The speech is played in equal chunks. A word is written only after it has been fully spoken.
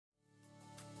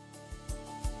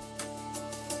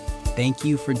Thank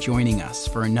you for joining us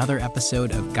for another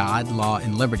episode of God, Law,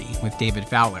 and Liberty with David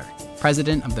Fowler,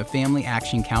 President of the Family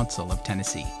Action Council of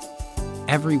Tennessee.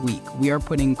 Every week, we are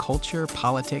putting culture,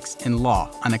 politics, and law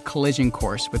on a collision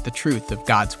course with the truth of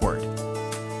God's Word.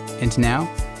 And now,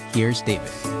 here's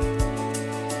David.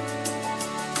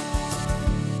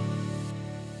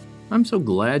 I'm so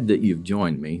glad that you've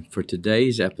joined me for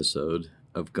today's episode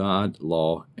of God,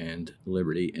 Law, and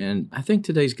Liberty. And I think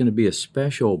today's going to be a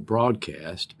special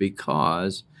broadcast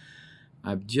because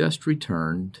I've just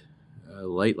returned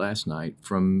late last night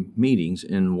from meetings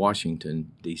in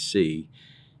Washington, D.C.,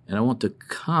 and I want to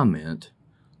comment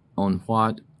on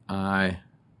what I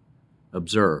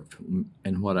observed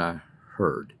and what I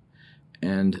heard.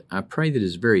 And I pray that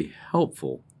it's very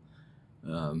helpful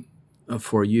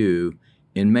for you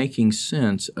in making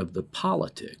sense of the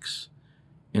politics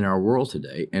in our world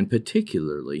today, and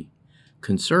particularly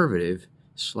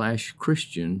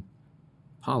conservative/Christian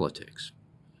politics.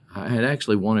 I had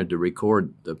actually wanted to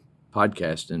record the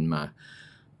podcast in my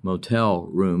motel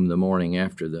room the morning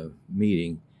after the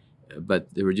meeting,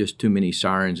 but there were just too many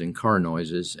sirens and car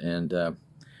noises, and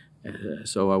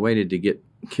so I waited to get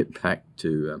back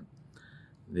to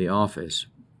the office.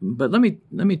 But let me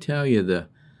tell you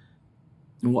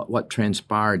what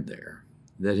transpired there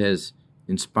that has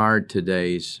inspired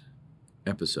today's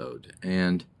episode.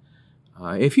 And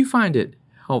if you find it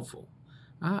helpful,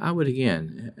 I would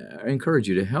again encourage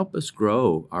you to help us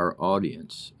grow our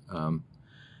audience.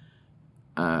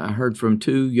 I heard from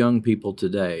two young people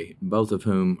today, both of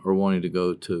whom are wanting to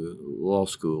go to law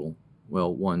school.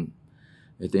 Well, one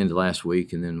at the end of last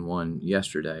week and then one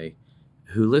yesterday,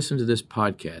 who listened to this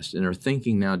podcast and are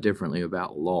thinking now differently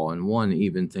about law, and one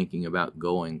even thinking about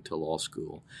going to law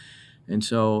school. And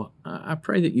so I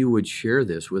pray that you would share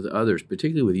this with others,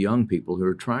 particularly with young people who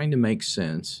are trying to make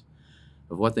sense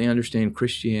of what they understand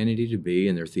Christianity to be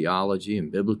and their theology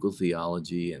and biblical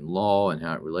theology and law and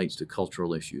how it relates to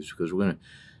cultural issues, because we're going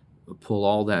to pull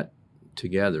all that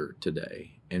together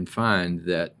today and find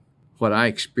that what I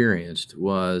experienced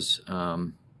was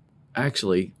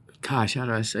actually, gosh, how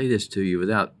do I say this to you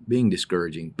without being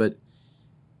discouraging? But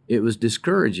it was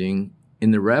discouraging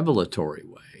in the revelatory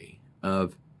way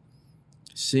of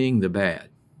seeing the bad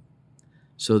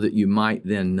so that you might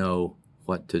then know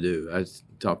what to do. I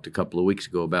talked a couple of weeks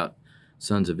ago about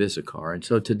Sons of Issachar, and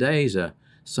so today's a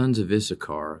Sons of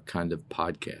Issachar kind of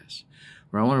podcast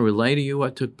where I want to relay to you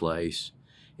what took place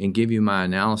and give you my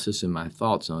analysis and my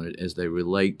thoughts on it as they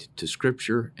relate to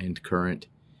Scripture and current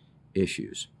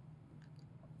issues.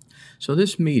 So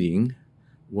this meeting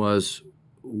was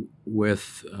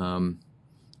with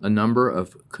a number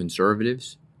of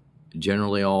conservatives,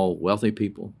 generally all wealthy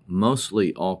people,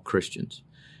 mostly all Christians,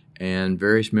 and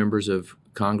various members of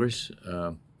Congress.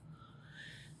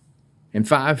 And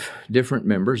 5 different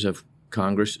members of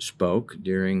Congress spoke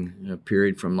during a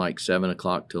period from like 7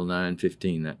 o'clock till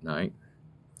 9:15 that night.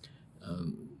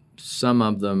 Some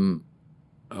of them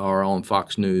are on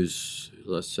Fox News,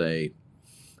 let's say,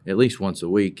 at least once a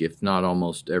week, if not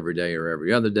almost every day or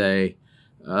every other day.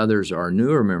 Others are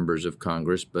newer members of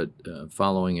Congress, but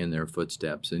following in their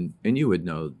footsteps. And you would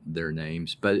know their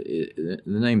names, but the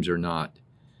names are not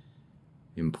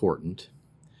important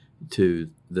to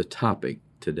the topic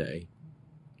today.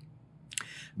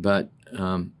 But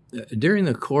during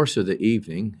the course of the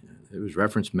evening, there was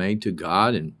reference made to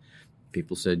God, and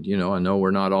people said, I know we're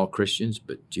not all Christians,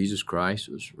 but Jesus Christ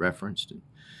was referenced. And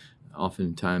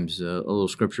oftentimes, a little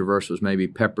scripture verse was maybe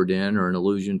peppered in, or an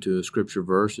allusion to a scripture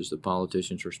verse as the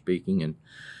politicians were speaking. And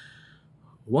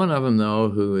one of them, though,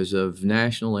 who is of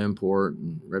national import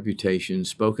and reputation,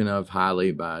 spoken of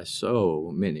highly by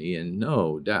so many, and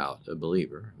no doubt a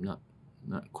believer, I'm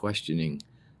not questioning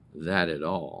that at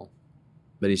all.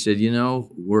 But he said,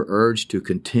 we're urged to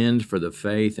contend for the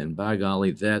faith, and by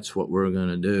golly, that's what we're going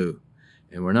to do.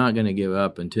 And we're not going to give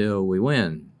up until we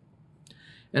win.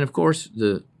 And of course,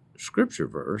 the scripture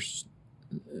verse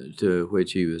to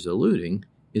which he was alluding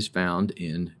is found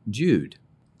in Jude.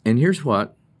 And here's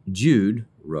what Jude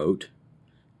wrote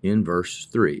in verse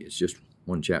 3. It's just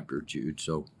one chapter of Jude,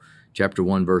 so chapter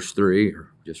 1, verse 3,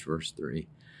 or just verse 3.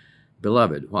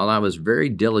 Beloved, while I was very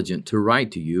diligent to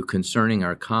write to you concerning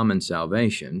our common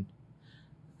salvation,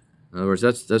 in other words,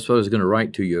 that's what I was going to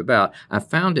write to you about, I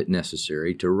found it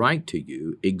necessary to write to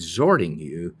you, exhorting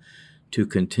you to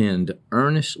contend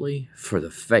earnestly for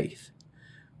the faith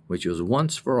which was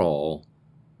once for all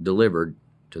delivered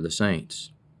to the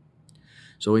saints.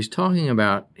 So he's talking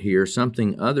about here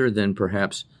something other than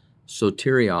perhaps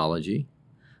soteriology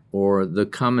or the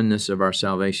commonness of our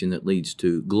salvation that leads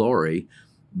to glory,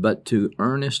 but to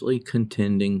earnestly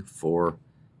contending for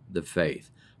the faith.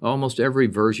 almost every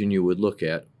version you would look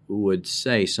at would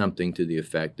say something to the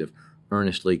effect of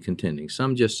earnestly contending.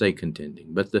 Some just say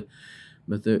contending, but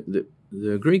the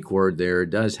Greek word there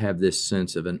does have this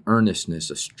sense of an earnestness,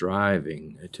 a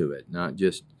striving to it, not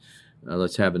just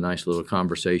let's have a nice little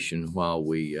conversation while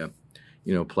we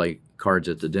play cards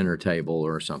at the dinner table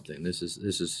or something. This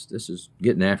is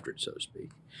getting after it, so to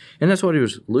speak. And that's what he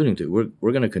was alluding to.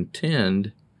 We're going to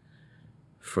contend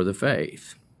for the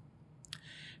faith.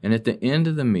 And at the end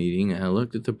of the meeting, I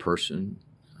looked at the person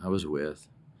I was with,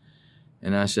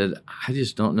 and I said, I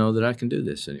just don't know that I can do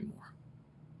this anymore.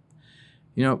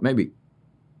 Maybe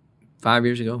 5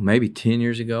 years ago, maybe 10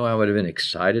 years ago, I would have been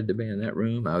excited to be in that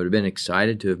room. I would have been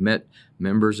excited to have met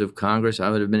members of Congress. I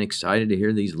would have been excited to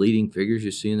hear these leading figures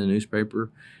you see in the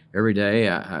newspaper every day.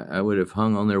 I would have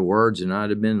hung on their words, and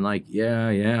I'd have been like,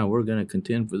 yeah, we're going to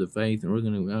contend for the faith, and we're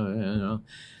going to,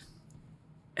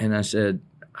 And I said,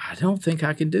 I don't think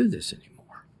I can do this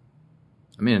anymore.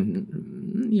 I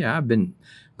mean, yeah, I've been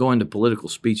going to political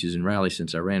speeches and rallies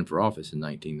since I ran for office in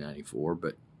 1994,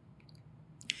 but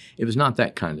it was not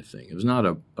that kind of thing. It was not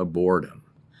a boredom.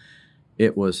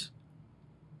 It was,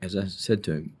 as I said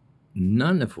to him,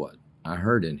 none of what I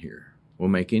heard in here will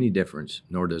make any difference,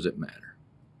 nor does it matter.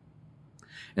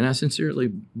 And I sincerely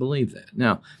believe that.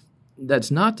 Now,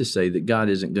 that's not to say that God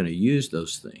isn't going to use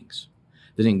those things,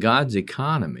 that in God's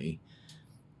economy,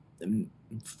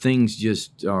 things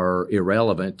just are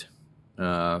irrelevant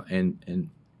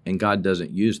and God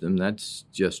doesn't use them. That's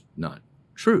just not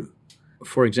true.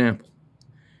 For example,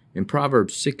 in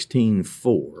Proverbs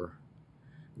 16:4,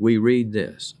 we read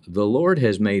this: "The Lord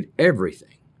has made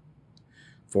everything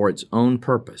for its own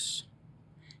purpose,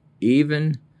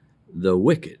 even the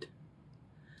wicked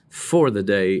for the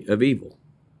day of evil."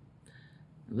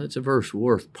 That's a verse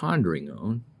worth pondering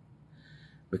on,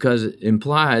 because it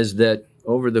implies that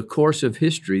over the course of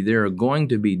history, there are going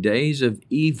to be days of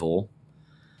evil.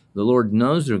 The Lord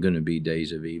knows there are going to be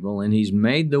days of evil, and He's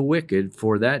made the wicked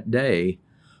for that day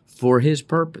for His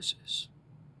purposes.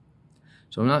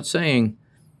 So I'm not saying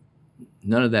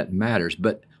none of that matters,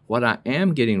 but what I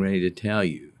am getting ready to tell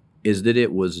you is that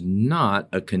it was not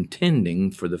a contending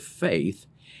for the faith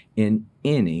in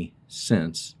any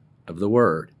sense of the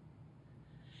word.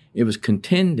 It was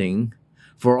contending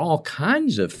for all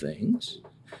kinds of things,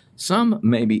 some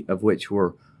maybe of which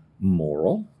were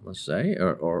moral, let's say,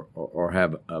 or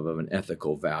have of an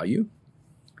ethical value.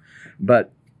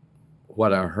 But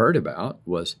what I heard about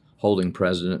was holding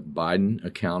President Biden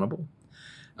accountable.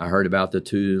 I heard about the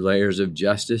two layers of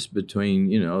justice between,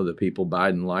 the people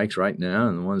Biden likes right now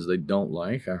and the ones they don't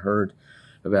like. I heard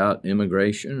about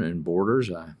immigration and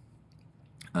borders.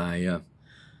 I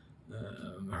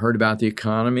heard about the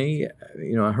economy.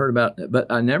 I heard about, but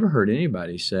I never heard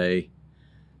anybody say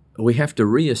we have to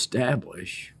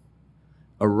reestablish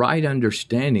a right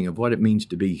understanding of what it means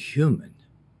to be human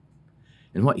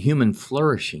and what human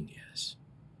flourishing is.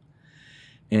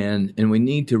 And we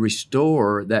need to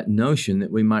restore that notion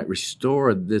that we might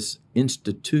restore this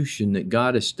institution that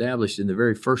God established in the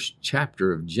very first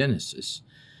chapter of Genesis,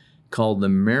 called the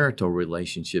marital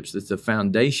relationships. That's the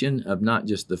foundation of not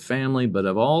just the family, but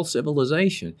of all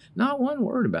civilization. Not one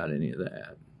word about any of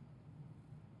that.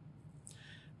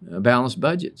 Balanced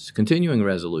budgets, continuing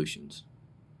resolutions.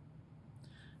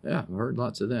 Yeah, I've heard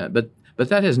lots of that. But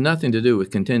that has nothing to do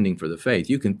with contending for the faith.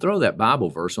 You can throw that Bible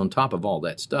verse on top of all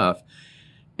that stuff,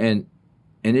 and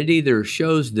it either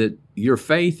shows that your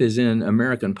faith is in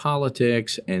American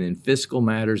politics and in fiscal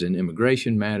matters and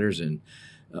immigration matters and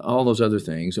all those other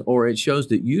things, or it shows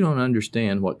that you don't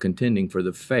understand what contending for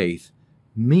the faith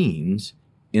means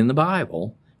in the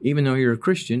Bible, even though you're a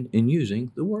Christian in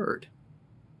using the Word.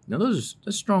 Now, that's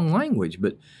strong language,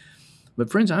 but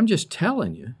friends, I'm just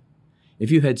telling you, if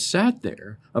you had sat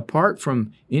there, apart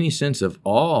from any sense of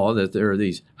awe that there are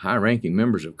these high-ranking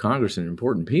members of Congress and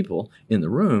important people in the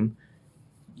room,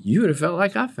 you would have felt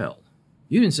like I felt.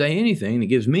 You didn't say anything that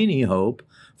gives me any hope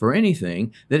for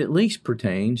anything that at least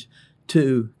pertains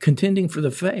to contending for the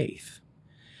faith.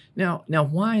 Now,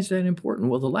 why is that important?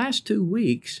 Well, the last 2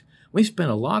 weeks, we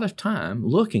spent a lot of time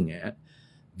looking at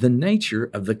the nature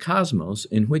of the cosmos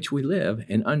in which we live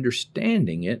and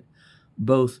understanding it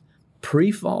both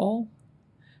pre-fall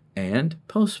and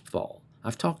post-fall.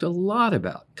 I've talked a lot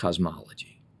about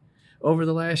cosmology over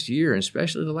the last year, and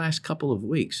especially the last couple of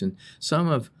weeks. And some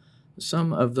of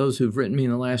those who've written me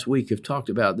in the last week have talked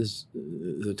about this.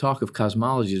 The talk of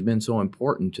cosmology has been so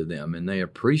important to them, and they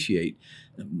appreciate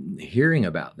hearing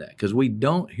about that, because we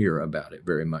don't hear about it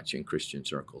very much in Christian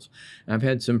circles. I've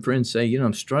had some friends say,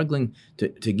 I'm struggling to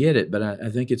get it, but I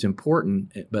think it's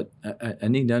important, but I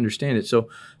need to understand it.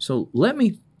 So let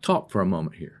me talk for a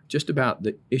moment here just about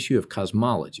the issue of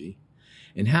cosmology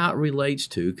and how it relates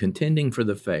to contending for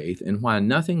the faith, and why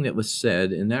nothing that was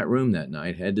said in that room that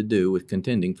night had to do with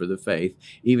contending for the faith,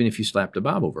 even if you slapped a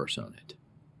Bible verse on it.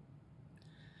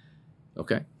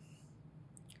 Okay?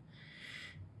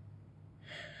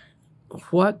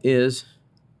 What is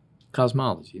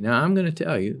cosmology? Now, I'm going to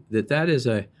tell you that is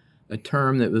a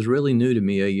term that was really new to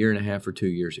me a year and a half or 2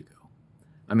 years ago.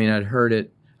 I mean, I'd heard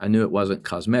it. I knew it wasn't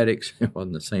cosmetics. It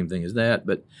wasn't the same thing as that,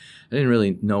 but I didn't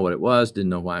really know what it was,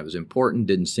 didn't know why it was important,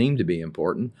 didn't seem to be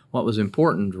important. What was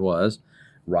important was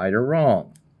right or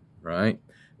wrong, right?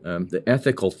 The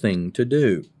ethical thing to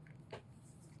do.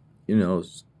 You know,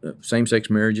 same-sex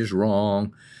marriage is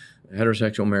wrong,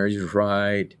 heterosexual marriage is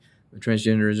right,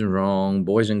 transgenderism is wrong,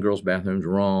 boys and girls bathrooms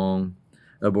wrong,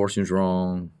 abortion is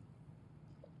wrong.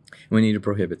 We need to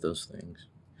prohibit those things.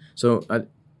 So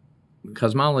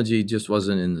cosmology just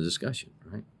wasn't in the discussion,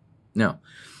 right? Now,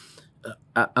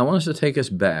 I want us to take us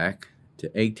back to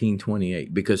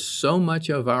 1828, because so much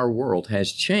of our world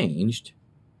has changed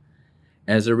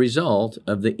as a result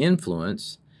of the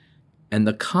influence and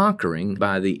the conquering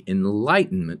by the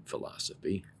Enlightenment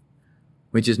philosophy,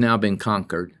 which has now been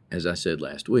conquered, as I said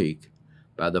last week,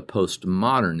 by the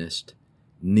postmodernist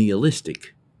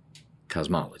nihilistic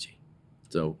cosmology.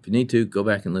 So if you need to, go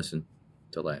back and listen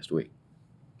to last week.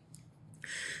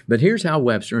 But here's how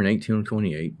Webster in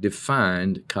 1828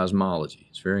 defined cosmology.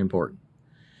 It's very important.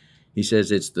 He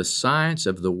says it's the science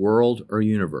of the world or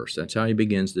universe. That's how he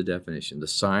begins the definition, the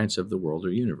science of the world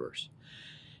or universe.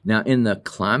 Now, in the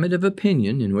climate of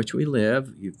opinion in which we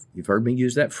live, you've heard me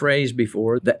use that phrase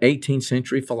before, the 18th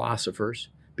century philosophers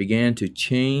began to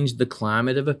change the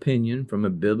climate of opinion from a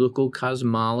biblical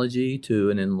cosmology to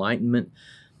an Enlightenment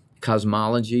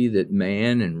cosmology that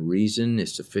man and reason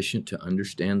is sufficient to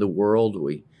understand the world.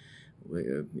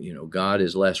 God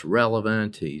is less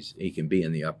relevant. He can be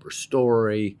in the upper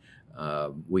story.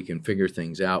 We can figure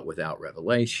things out without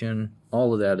revelation.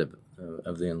 All of that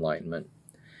of the Enlightenment,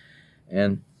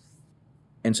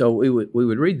 and so we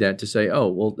would read that to say, oh,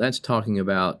 well, that's talking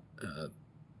about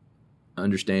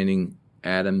understanding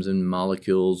atoms and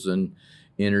molecules and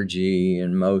energy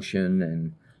and motion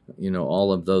and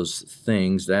all of those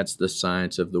things. That's the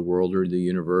science of the world or the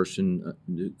universe, and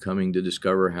coming to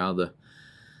discover how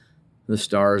the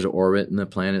stars orbit and the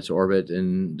planets orbit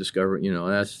and discover,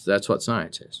 that's what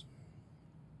science is.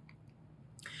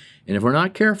 And if we're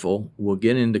not careful, we'll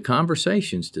get into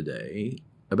conversations today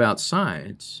about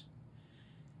science,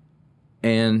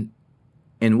 and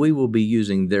we will be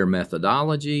using their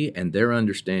methodology and their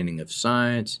understanding of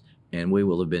science, and we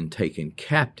will have been taken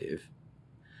captive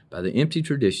by the empty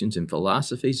traditions and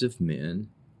philosophies of men,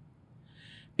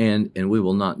 and we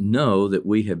will not know that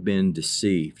we have been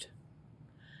deceived.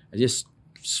 I just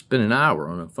spent an hour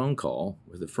on a phone call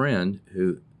with a friend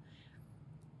who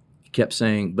kept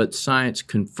saying, but science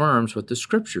confirms what the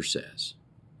Scripture says.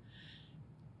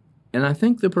 And I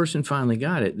think the person finally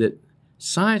got it, that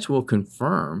science will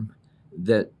confirm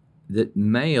that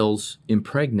males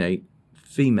impregnate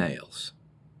females.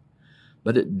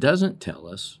 But it doesn't tell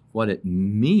us what it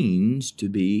means to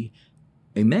be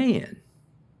a man.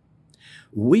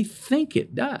 We think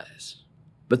it does,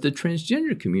 but the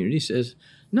transgender community says,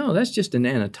 no, that's just an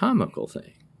anatomical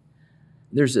thing.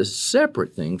 There's a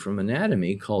separate thing from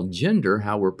anatomy called gender,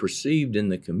 how we're perceived in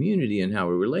the community and how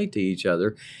we relate to each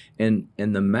other, and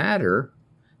the matter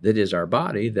that is our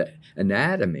body, the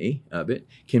anatomy of it,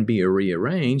 can be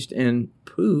rearranged, and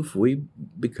poof, we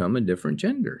become a different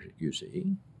gender, you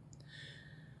see.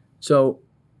 So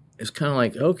it's kind of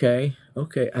like, okay.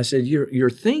 I said, you're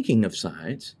thinking of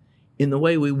science in the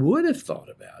way we would have thought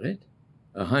about it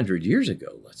 100 years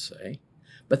ago, let's say,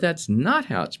 but that's not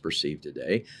how it's perceived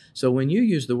today. So when you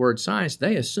use the word science,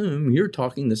 they assume you're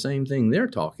talking the same thing they're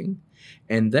talking,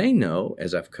 and they know,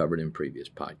 as I've covered in previous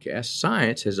podcasts,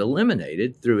 science has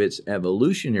eliminated, through its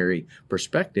evolutionary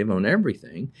perspective on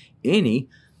everything, any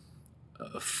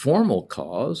formal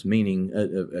cause, meaning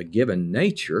a given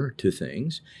nature to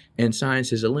things, and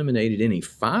science has eliminated any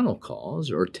final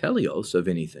cause or teleos of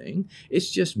anything.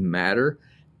 It's just matter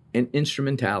and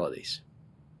instrumentalities.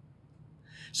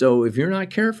 So if you're not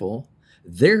careful,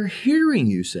 they're hearing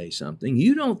you say something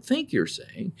you don't think you're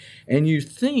saying, and you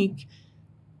think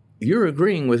you're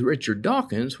agreeing with Richard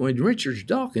Dawkins when Richard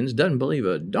Dawkins doesn't believe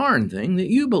a darn thing that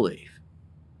you believe.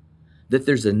 That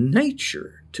there's a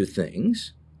nature to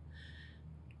things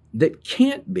that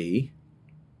can't be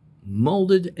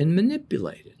molded and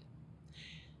manipulated.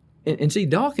 And see,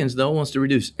 Dawkins, though, wants to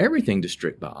reduce everything to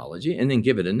strict biology and then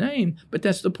give it a name, but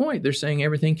that's the point. They're saying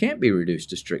everything can't be reduced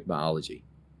to strict biology.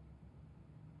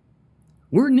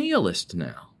 We're nihilists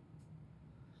now.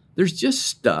 There's just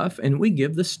stuff, and we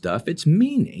give the stuff its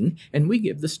meaning, and we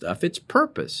give the stuff its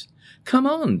purpose. Come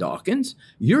on, Dawkins.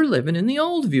 You're living in the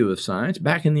old view of science,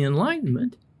 back in the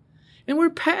Enlightenment, and we're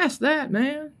past that,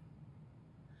 man.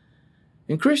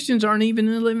 And Christians aren't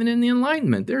even living in the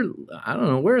Enlightenment. I don't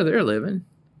know where they're living.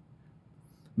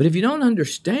 But if you don't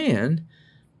understand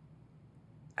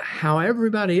how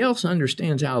everybody else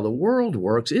understands how the world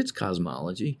works, its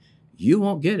cosmology, you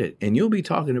won't get it. And you'll be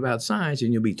talking about science,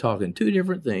 and you'll be talking two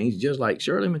different things, just like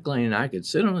Shirley MacLaine and I could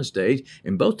sit on a stage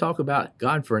and both talk about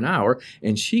God for an hour,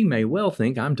 and she may well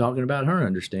think I'm talking about her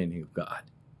understanding of God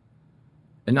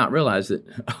and not realize that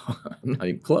I'm not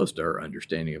even close to her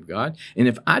understanding of God. And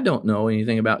if I don't know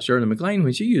anything about Shirley MacLaine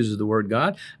when she uses the word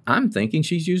God, I'm thinking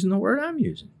she's using the word I'm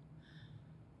using.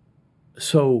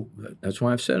 So that's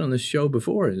why I've said on this show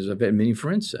before, as I've had many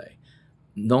friends say,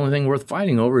 the only thing worth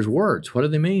fighting over is words. What do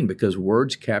they mean? Because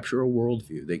words capture a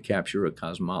worldview. They capture a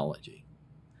cosmology.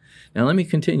 Now, let me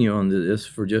continue on to this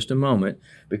for just a moment,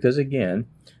 because, again,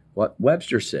 what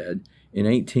Webster said in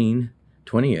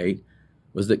 1828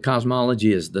 was that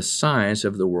cosmology is the science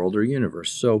of the world or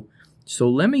universe. So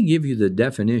let me give you the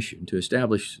definition to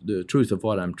establish the truth of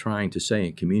what I'm trying to say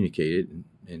and communicate it,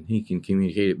 and he can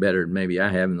communicate it better than maybe I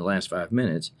have in the last 5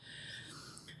 minutes.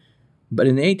 But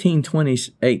in the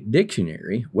 1828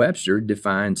 dictionary, Webster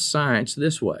defined science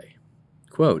this way,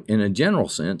 quote, in a general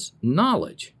sense,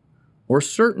 knowledge or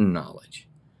certain knowledge.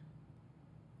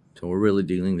 So we're really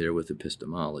dealing there with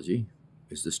epistemology.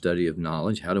 It's the study of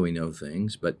knowledge. How do we know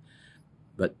things? But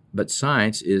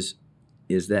science is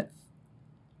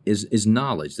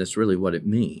knowledge. That's really what it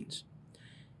means.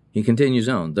 He continues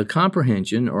on, the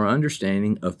comprehension or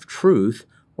understanding of truth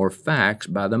or facts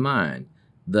by the mind.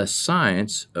 The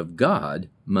science of God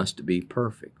must be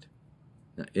perfect.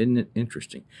 Now, isn't it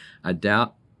interesting? I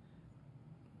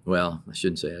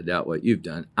shouldn't say I doubt what you've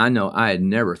done. I know I had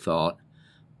never thought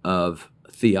of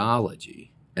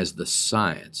theology as the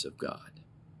science of God.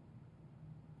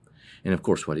 And of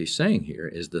course, what he's saying here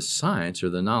is the science or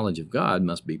the knowledge of God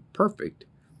must be perfect,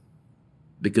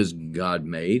 because God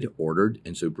made, ordered,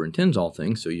 and superintends all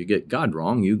things. So you get God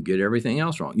wrong, you get everything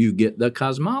else wrong. You get the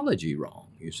cosmology wrong,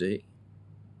 you see.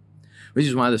 Which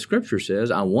is why the Scripture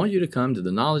says, I want you to come to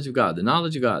the knowledge of God, the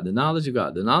knowledge of God, the knowledge of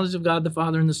God, the knowledge of God the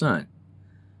Father and the Son.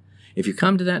 If you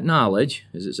come to that knowledge,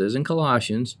 as it says in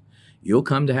Colossians, you'll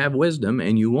come to have wisdom,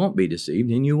 and you won't be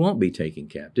deceived, and you won't be taken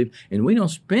captive. And we don't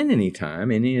spend any time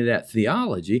in any of that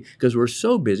theology because we're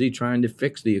so busy trying to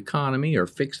fix the economy or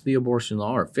fix the abortion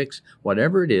law or fix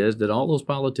whatever it is that all those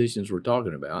politicians were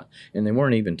talking about, and they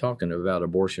weren't even talking about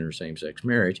abortion or same-sex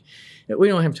marriage, that we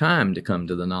don't have time to come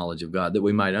to the knowledge of God, that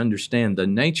we might understand the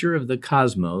nature of the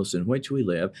cosmos in which we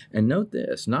live. And note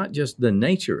this, not just the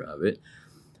nature of it,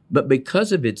 but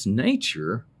because of its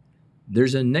nature,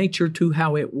 there's a nature to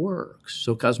how it works.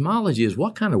 So cosmology is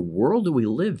what kind of world do we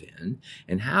live in,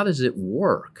 and how does it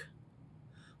work?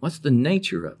 What's the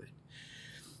nature of it?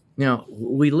 Now,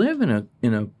 we live in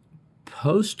a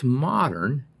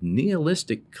postmodern,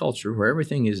 nihilistic culture where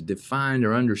everything is defined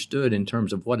or understood in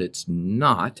terms of what it's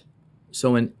not.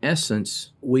 So in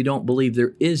essence, we don't believe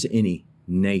there is any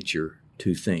nature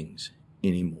to things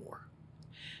anymore.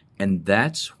 And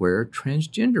that's where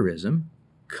transgenderism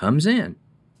comes in.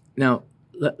 Now,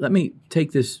 let me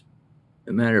take this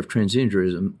matter of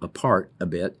transgenderism apart a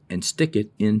bit and stick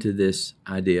it into this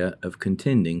idea of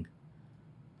contending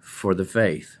for the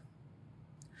faith.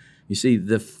 You see,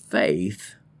 the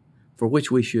faith for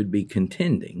which we should be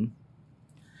contending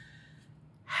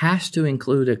has to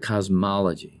include a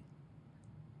cosmology,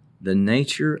 the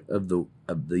nature of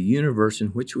the universe in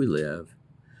which we live,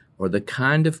 or the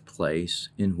kind of place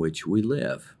in which we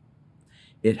live.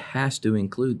 It has to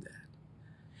include that.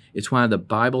 It's why the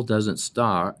Bible doesn't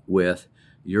start with,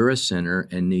 you're a sinner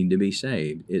and need to be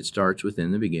saved. It starts with,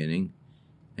 in the beginning,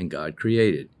 and God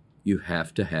created. You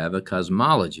have to have a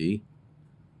cosmology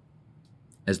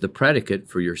as the predicate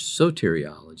for your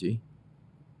soteriology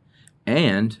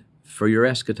and for your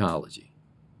eschatology.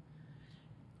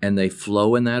 And they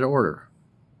flow in that order.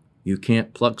 You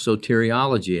can't pluck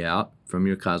soteriology out from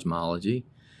your cosmology,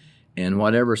 and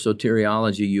whatever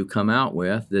soteriology you come out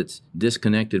with that's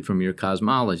disconnected from your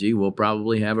cosmology will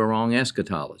probably have a wrong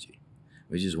eschatology,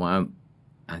 which is why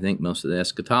I think most of the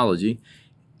eschatology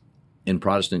in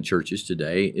Protestant churches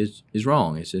today is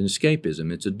wrong. It's an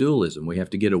escapism. It's a dualism. We have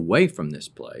to get away from this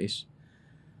place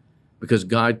because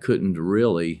God couldn't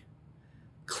really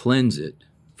cleanse it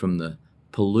from the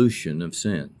pollution of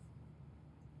sin.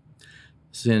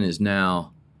 Sin is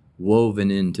now woven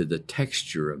into the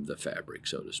texture of the fabric,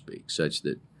 so to speak, such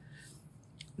that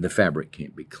the fabric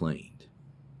can't be cleaned.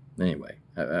 Anyway,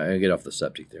 I get off the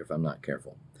subject there if I'm not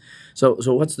careful. So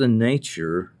what's the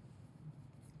nature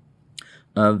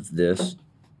of this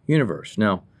universe?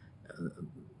 Now,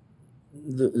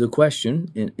 the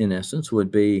question, in essence,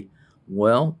 would be,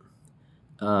 well,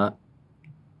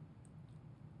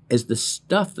 as the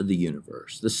stuff of the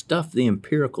universe, the stuff the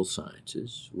empirical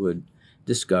sciences would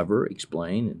discover,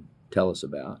 explain, and tell us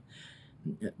about,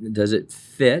 does it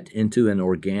fit into an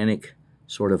organic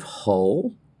sort of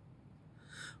whole?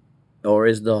 Or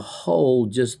is the whole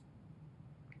just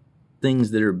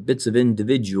things that are bits of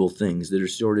individual things that are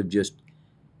sort of just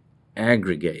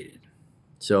aggregated?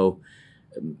 So,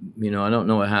 I don't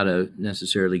know how to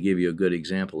necessarily give you a good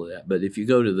example of that, but if you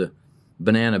go to the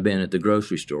banana bin at the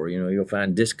grocery store, you'll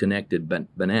find disconnected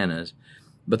bananas,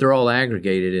 but they're all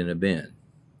aggregated in a bin.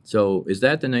 So is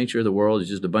that the nature of the world? It's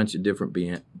just a bunch of different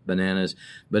bananas,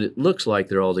 but it looks like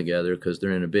they're all together because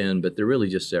they're in a bin, but they're really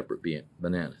just separate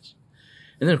bananas.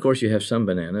 And then, of course, you have some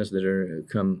bananas that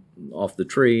come off the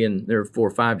tree, and there are 4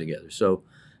 or 5 together. So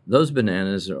those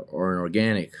bananas are an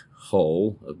organic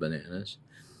whole of bananas.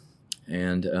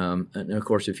 And of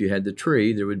course, if you had the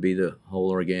tree, there would be the whole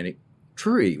organic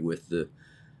tree with the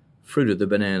fruit of the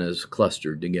bananas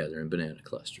clustered together in banana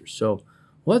clusters. So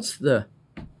what's the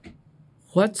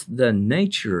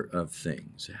nature of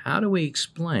things? How do we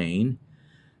explain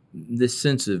this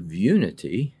sense of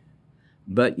unity,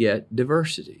 but yet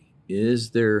diversity?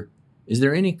 Is there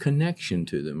any connection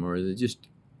to them, or are they just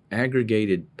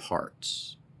aggregated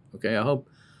parts? Okay, I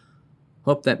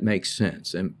hope that makes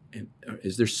sense. And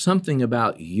is there something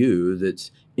about you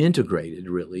that's integrated,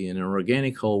 really, in an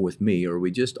organic whole with me, or are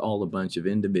we just all a bunch of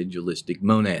individualistic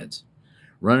monads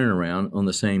running around on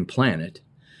the same planet?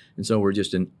 And so we're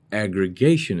just an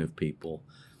aggregation of people,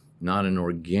 not an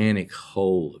organic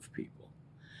whole of people.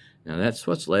 Now, that's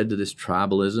what's led to this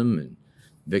tribalism and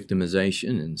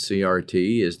victimization and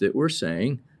CRT, is that we're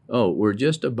saying, we're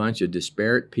just a bunch of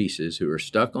disparate pieces who are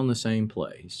stuck on the same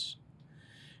place,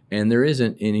 and there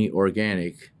isn't any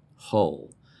organic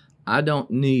whole. I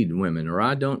don't need women, or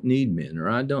I don't need men, or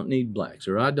I don't need blacks,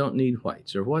 or I don't need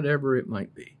whites, or whatever it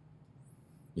might be.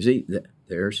 You see,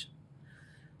 there's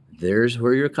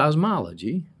where your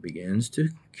cosmology begins to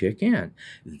kick in.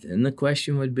 Then the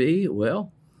question would be,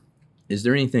 well, is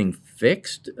there anything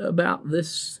fixed about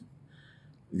this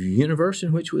universe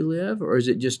in which we live, or is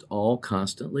it just all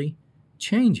constantly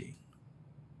changing?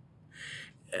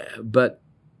 But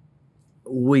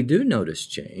we do notice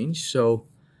change, so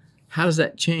how does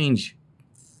that change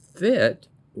fit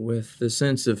with the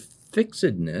sense of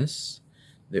fixedness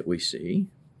that we see?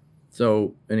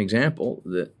 So an example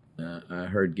that I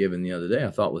heard given the other day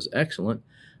I thought was excellent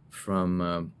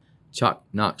from Chuck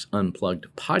Knox Unplugged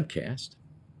podcast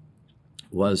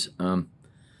was,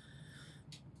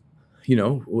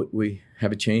 we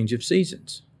have a change of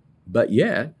seasons, but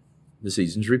yet the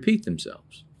seasons repeat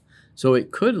themselves. So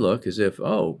it could look as if,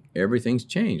 everything's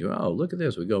changed. Look at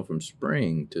this. We go from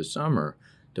spring to summer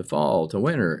to fall to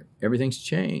winter. Everything's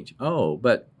changed.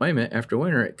 But wait a minute. After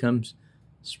winter, it comes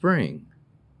spring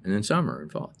and then summer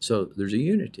and fall. So there's a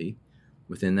unity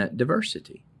within that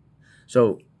diversity.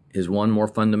 So is one more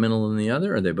fundamental than the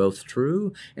other? Are they both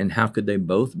true? And how could they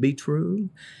both be true?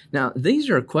 Now, these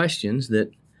are questions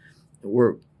that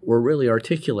were really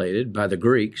articulated by the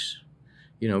Greeks,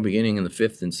 beginning in the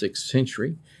 5th and 6th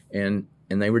century, and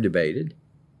they were debated.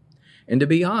 And to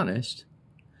be honest,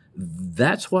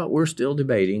 that's what we're still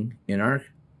debating in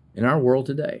our world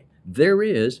today. There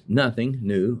is nothing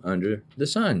new under the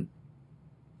sun.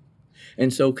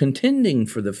 And so contending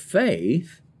for the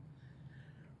faith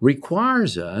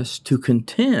requires us to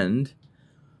contend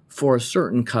for a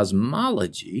certain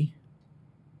cosmology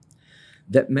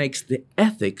that makes the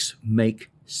ethics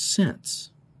make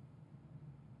sense.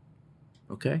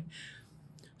 Okay?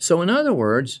 So in other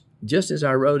words, just as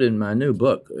I wrote in my new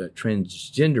book,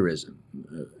 Transgenderism,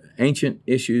 Ancient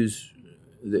Issues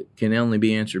That Can Only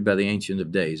Be Answered by the Ancient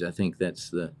of Days. I think that's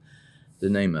the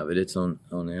name of it. It's on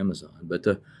Amazon. But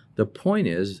the point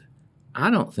is, I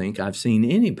don't think I've seen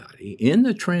anybody in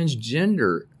the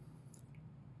transgender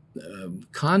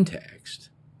context,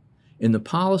 in the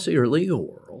policy or legal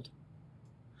world,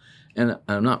 and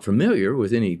I'm not familiar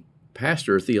with any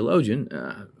pastor or theologian.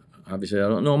 Obviously, I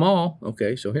don't know them all.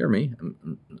 Okay, so hear me.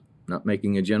 I'm not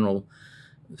making a general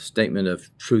statement of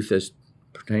truth as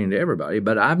pertaining to everybody,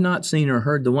 but I've not seen or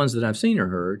heard, the ones that I've seen or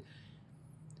heard,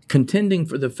 contending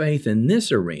for the faith in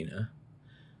this arena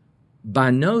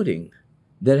by noting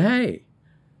that, hey,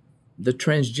 the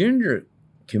transgender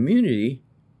community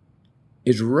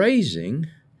is raising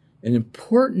an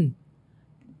important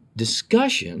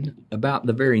discussion about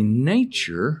the very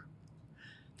nature,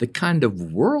 the kind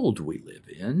of world we live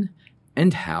in,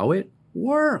 and how it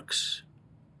works.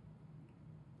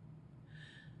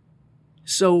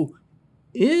 So,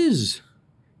 is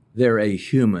there a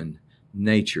human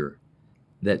nature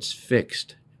that's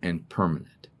fixed and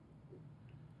permanent?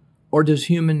 Or does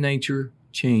human nature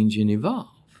change and evolve?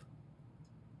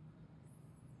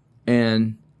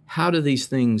 And how do these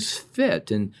things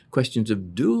fit in questions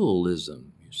of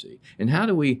dualism, you see? And how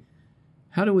do we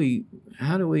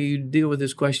deal with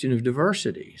this question of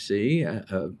diversity? See,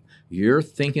 you're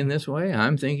thinking this way,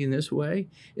 I'm thinking this way.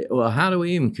 Well, how do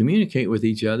we even communicate with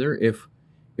each other if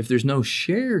there's no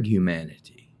shared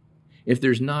humanity, if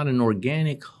there's not an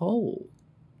organic whole?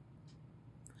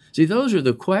 See, those are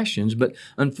the questions, but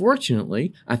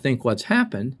unfortunately, I think what's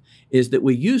happened is that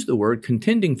we use the word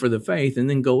contending for the faith and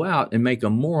then go out and make a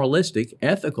moralistic,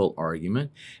 ethical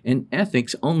argument, and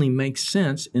ethics only makes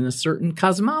sense in a certain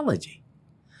cosmology.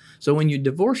 So when you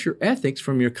divorce your ethics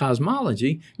from your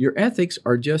cosmology, your ethics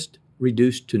are just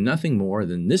reduced to nothing more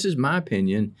than this is my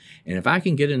opinion, and if I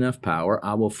can get enough power,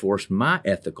 I will force my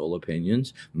ethical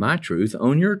opinions, my truth,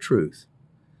 on your truth.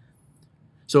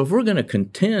 So if we're going to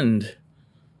contend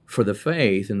for the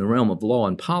faith in the realm of law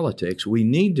and politics, we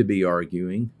need to be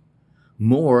arguing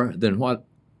more than what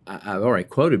I've already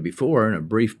quoted before in a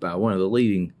brief by one of the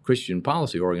leading Christian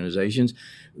policy organizations.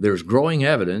 There's growing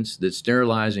evidence that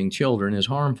sterilizing children is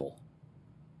harmful.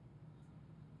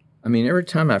 I mean, every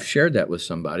time I've shared that with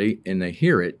somebody and they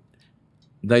hear it,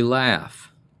 they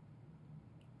laugh.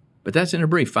 But that's in a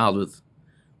brief filed with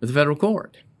the federal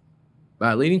court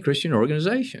by a leading Christian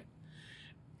organization.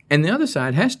 And the other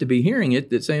side has to be hearing it,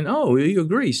 that's saying, oh, you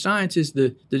agree, science is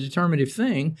the determinative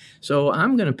thing, so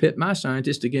I'm going to pit my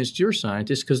scientist against your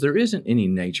scientist because there isn't any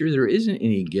nature, there isn't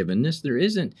any givenness, there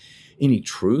isn't any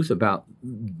truth about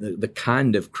the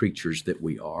kind of creatures that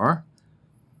we are.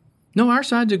 No, our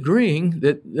side's agreeing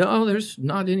that, oh, there's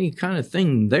not any kind of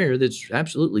thing there that's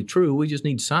absolutely true. We just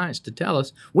need science to tell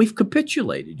us. We've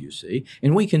capitulated, you see,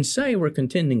 and we can say we're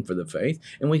contending for the faith,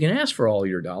 and we can ask for all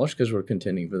your dollars because we're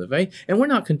contending for the faith, and we're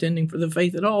not contending for the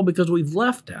faith at all because we've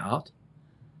left out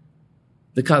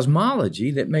the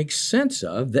cosmology that makes sense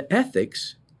of the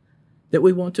ethics that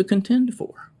we want to contend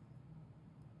for.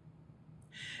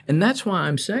 And that's why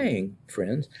I'm saying,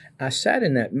 friends, I sat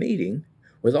in that meeting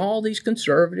with all these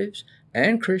conservatives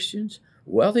and Christians,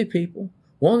 wealthy people,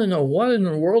 wanting to know what in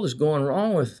the world is going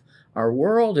wrong with our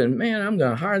world. And man, I'm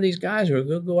going to hire these guys who are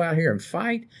going to go out here and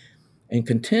fight and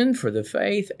contend for the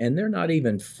faith. And they're not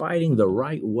even fighting the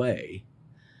right way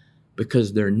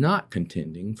because they're not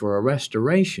contending for a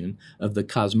restoration of the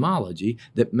cosmology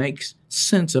that makes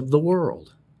sense of the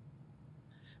world.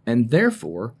 And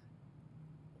therefore,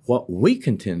 what we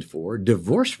contend for,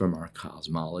 divorced from our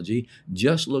cosmology,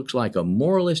 just looks like a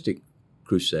moralistic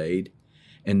crusade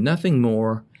and nothing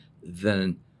more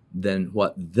than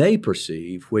what they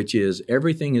perceive, which is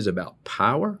everything is about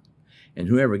power, and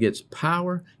whoever gets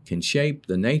power can shape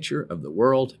the nature of the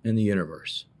world and the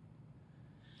universe.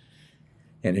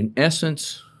 And in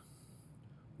essence,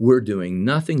 we're doing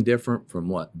nothing different from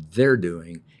what they're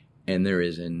doing, and there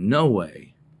is in no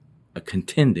way a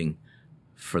contending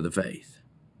for the faith.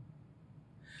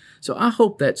 So I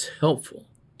hope that's helpful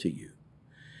to you.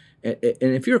 And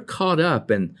if you're caught up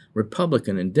in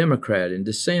Republican and Democrat and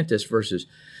DeSantis versus,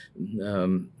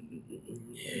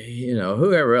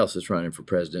 whoever else is running for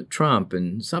president, Trump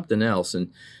and something else,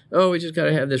 and, we just got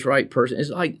to have this right person.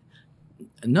 It's like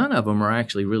none of them are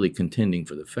actually really contending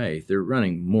for the faith. They're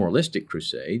running moralistic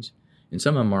crusades, and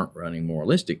some of them aren't running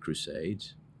moralistic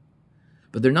crusades.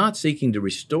 But they're not seeking to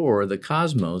restore the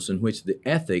cosmos in which the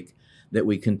ethic that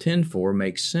we contend for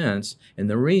makes sense. And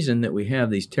the reason that we have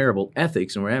these terrible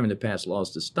ethics and we're having to pass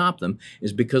laws to stop them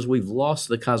is because we've lost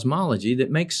the cosmology that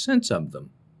makes sense of them.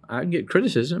 I get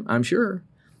criticism, I'm sure.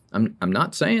 I'm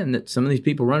not saying that some of these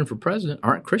people running for president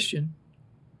aren't Christian.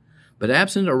 But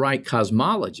absent a right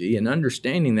cosmology and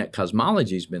understanding that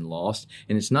cosmology's been lost,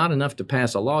 and it's not enough to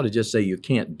pass a law to just say you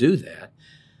can't do that.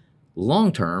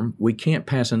 Long term, we can't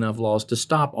pass enough laws to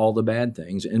stop all the bad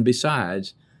things. And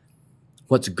besides,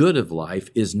 what's good of life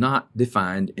is not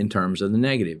defined in terms of the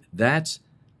negative. That's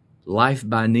life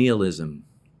by nihilism.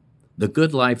 The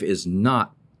good life is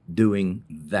not doing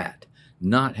that.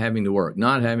 Not having to work,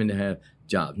 not having to have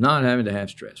jobs, not having to have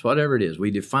stress, whatever it is.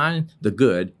 We define the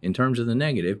good in terms of the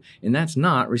negative, and that's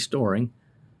not restoring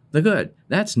the good.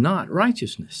 That's not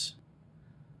righteousness.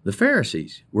 The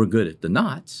Pharisees were good at the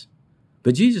knots.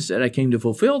 But Jesus said, I came to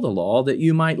fulfill the law that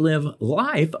you might live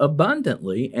life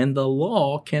abundantly, and the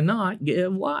law cannot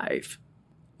give life.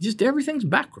 Just everything's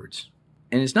backwards.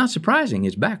 And it's not surprising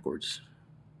it's backwards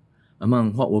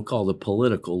among what we'll call the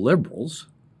political liberals,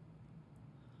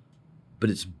 but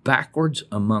it's backwards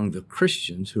among the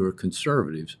Christians who are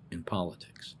conservatives in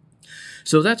politics.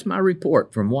 So that's my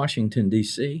report from Washington,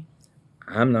 D.C.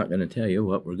 I'm not going to tell you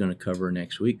what we're going to cover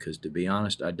next week because, to be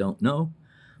honest, I don't know.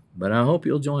 But I hope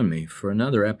you'll join me for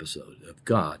another episode of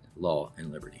God, Law,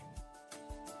 and Liberty.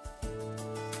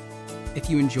 If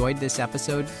you enjoyed this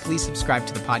episode, please subscribe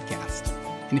to the podcast.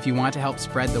 And if you want to help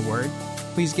spread the word,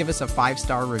 please give us a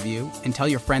 5-star review and tell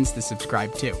your friends to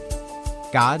subscribe too.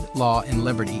 God, Law, and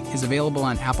Liberty is available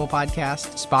on Apple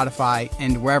Podcasts, Spotify,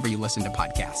 and wherever you listen to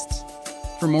podcasts.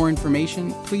 For more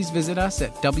information, please visit us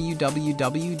at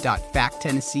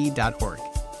www.facttennessee.org.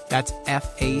 That's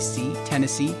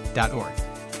factennessee.org.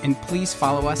 And please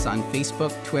follow us on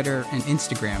Facebook, Twitter, and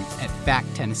Instagram at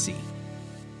Fact Tennessee.